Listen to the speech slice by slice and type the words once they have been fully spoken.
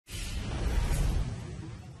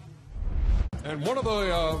And one of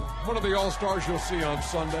the All-Stars you'll see on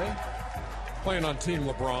Sunday, playing on Team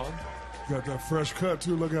LeBron. Got that fresh cut,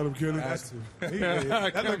 too. Look at him, Kenny.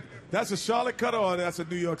 That's a Charlotte cut or that's a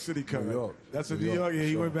New York City cut? New York. That's a New York. Yeah,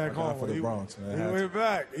 he went back home. For the Bronx, man. He went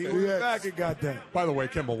back. He went back and got that. By the way,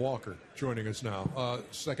 Kemba Walker joining us now.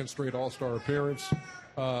 Second straight All-Star appearance.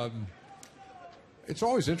 It's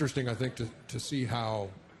always interesting, I think, to see how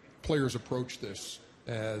players approach this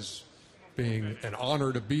as being an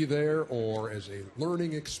honor to be there or as a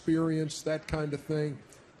learning experience, that kind of thing.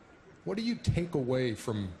 What do you take away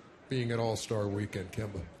from being at All-Star Weekend,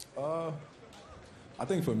 Kemba? I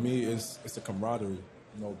think for me, it's a camaraderie.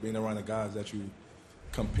 You know, being around the guys that you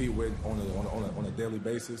compete with on a daily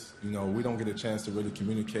basis. You know, we don't get a chance to really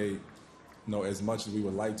communicate, as much as we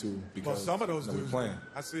would like to because some of those dudes, we're playing.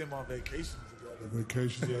 I see them on vacation together.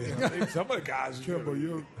 Vacation, yeah. Some of the guys.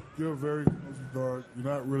 Kemba, you're a very close guard. You're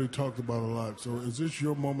not really talked about a lot. So is this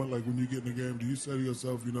your moment, like when you get in the game, do you say to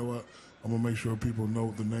yourself, you know what, I'm going to make sure people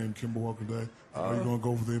know the name Kemba Walker Day? Are you going to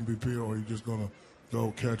go for the MVP or are you just going to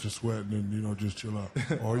go catch a sweat and then, just chill out?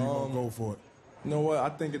 Or are you going to go for it? You know what? I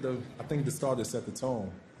think the start to set the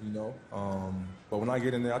tone, But when I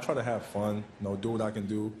get in there, I try to have fun, do what I can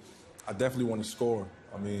do. I definitely want to score.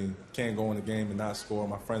 I mean, can't go in the game and not score.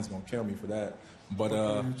 My friends going to kill me for that. But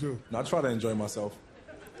I try to enjoy myself.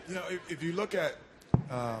 If you look at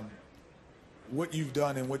what you've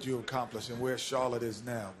done and what you've accomplished and where Charlotte is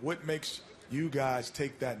now, what makes you guys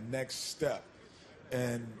take that next step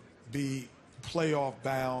and be playoff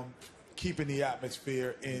bound, keeping the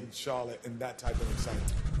atmosphere in Charlotte and that type of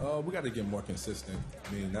excitement? We got to get more consistent.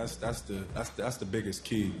 I mean, that's the biggest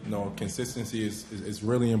key. Consistency is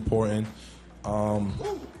really important.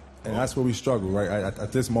 And that's where we struggle, right,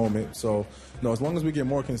 at this moment. So, as long as we get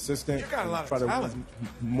more consistent, you got a lot try of talent.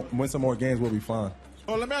 to win some more games, we'll be fine.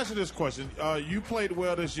 Well, let me ask you this question. You played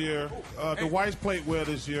well this year. The Whites played well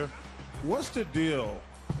this year. What's the deal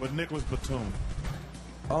with Nicholas Batum?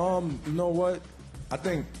 You know what? I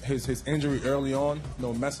think his injury early on,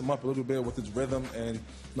 messed him up a little bit with his rhythm, and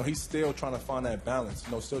he's still trying to find that balance.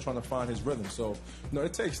 Still trying to find his rhythm. So,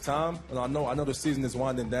 it takes time. And I know the season is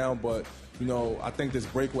winding down, but I think this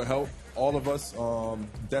break will help all of us.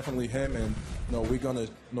 Definitely him, and we're gonna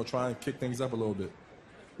try and kick things up a little bit.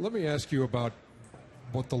 Let me ask you about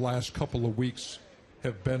what the last couple of weeks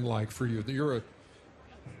have been like for you.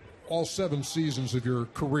 All 7 seasons of your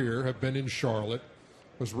career have been in Charlotte.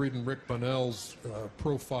 I was reading Rick Bonnell's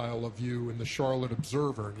profile of you in the Charlotte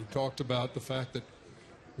Observer, and he talked about the fact that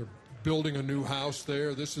you're building a new house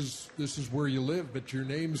there. This is where you live, but your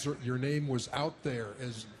name was out there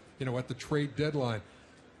as at the trade deadline.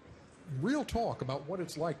 Real talk about what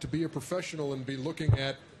it's like to be a professional and be looking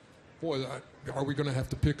at, boy, are we going to have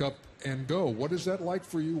to pick up and go? What is that like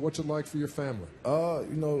for you? What's it like for your family?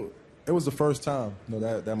 It was the first time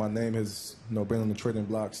that my name has been on the trading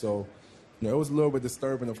block, so. It was a little bit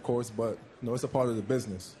disturbing, of course, but it's a part of the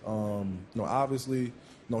business. Obviously,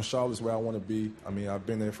 Charlotte's where I want to be. I mean, I've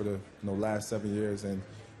been there for the last 7 years, and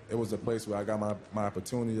it was a place where I got my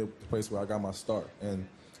opportunity, a place where I got my start. And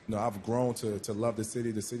I've grown to love the city.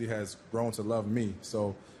 The city has grown to love me.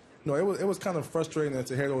 So, it was kind of frustrating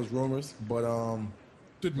to hear those rumors, but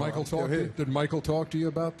did Michael talk? Did Michael talk to you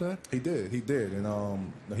about that? He did,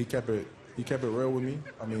 and he kept it. He kept it real with me.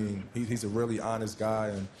 I mean, he's a really honest guy,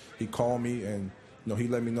 and he called me, and he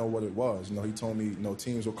let me know what it was. He told me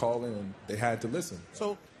teams were calling, and they had to listen.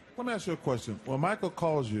 So let me ask you a question. When Michael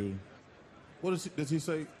calls you, does he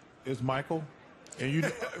say? Is Michael? And you?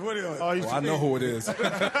 I know who it is.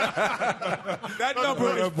 That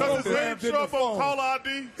number is programmed in the phone. Call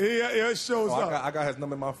ID. Yeah, it shows up. I got his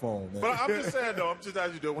number in my phone. Man. But I'm just saying though. I'm just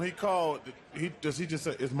asking you. When he called, does he just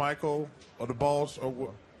say, "Is Michael or the boss or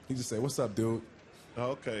what?" He just say, "What's up, dude?"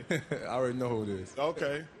 Okay. I already know who it is.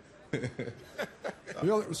 Okay.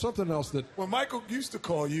 Something else that... When Michael used to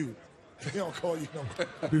call you, he don't call you no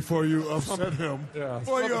more. Before you upset him. Yeah.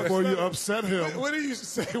 Before you upset him. What did he used to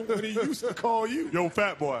say when he used to call you? Yo,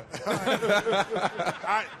 fat boy.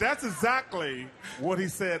 That's exactly what he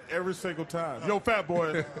said every single time. Yo, fat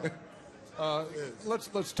boy.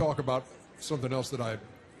 Let's talk about something else that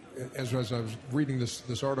as I was reading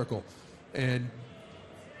this article, and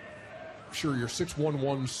sure, you're 6'1",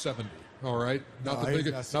 170. All right, not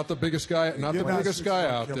the biggest guy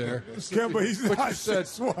out there. Kemba, he's not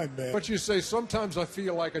 6'1", man. But you say sometimes I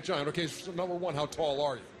feel like a giant. Okay, so number one, how tall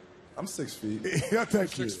are you? I'm 6 feet. Yeah,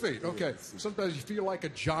 thank you. 6 feet. Okay. Sometimes you feel like a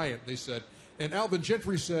giant. They said, and Alvin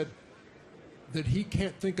Gentry said that he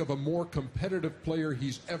can't think of a more competitive player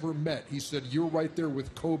he's ever met. He said you're right there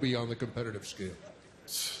with Kobe on the competitive scale.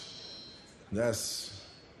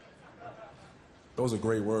 Those are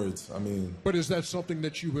great words. I mean, But is that something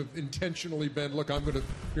that you have intentionally been? Look,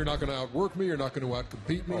 you're not going to outwork me. You're not going to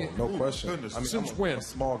outcompete me. no question. goodness. I mean, Since I'm when? a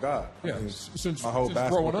small guy. Yeah, I mean, since my whole since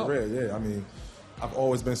basketball growing up. career. Yeah, I mean, I've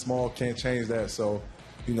always been small. Can't change that. So,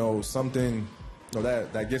 something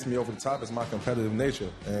that gets me over the top is my competitive nature,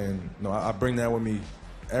 and I bring that with me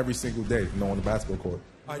every single day. On the basketball court.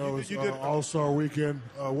 It's All-Star Weekend.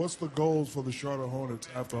 What's the goals for the Charlotte Hornets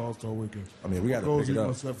after All-Star Weekend? I mean, we got to goals pick it you up.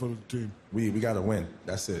 gonna set for the team? We got to win.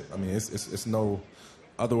 That's it. I mean, it's no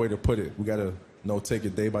other way to put it. We got to take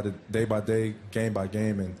it day by day, game by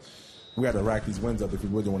game, and we got to rack these wins up if we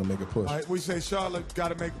really want to make a push. All right, we say Charlotte got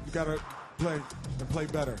to play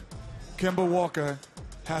better. Kemba Walker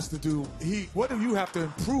has to do. What do you have to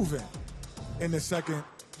improve in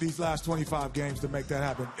these last 25 games to make that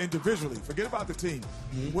happen individually? Forget about the team.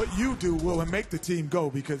 Mm-hmm. What you do will make the team go,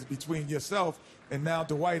 because between yourself and now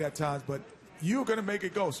Dwight at times, but you're going to make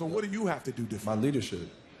it go. So what do you have to do different? My leadership.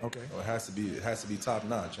 Okay. It has to be top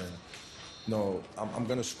notch, and I'm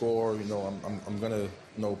going to score. I'm going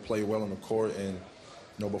to play well on the court, and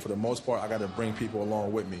but for the most part, I got to bring people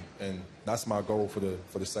along with me, and that's my goal for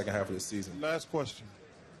the second half of the season. Last question.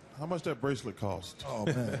 How much that bracelet cost? Oh,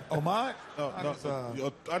 man. Oh, mine? I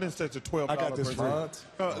didn't say it's a $12 I got this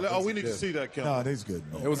bracelet. We need to see that, Kemba. No, that's good,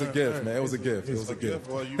 man. It was a gift, man. It was a gift. It was a gift.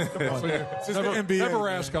 Well, you come on. This is the NBA. Never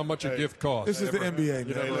ask how much a gift costs. This is the NBA, man.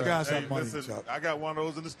 Hey, The look, guys hey, have money, listen, Chuck. I got one of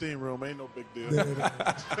those in the steam room. Ain't no big deal.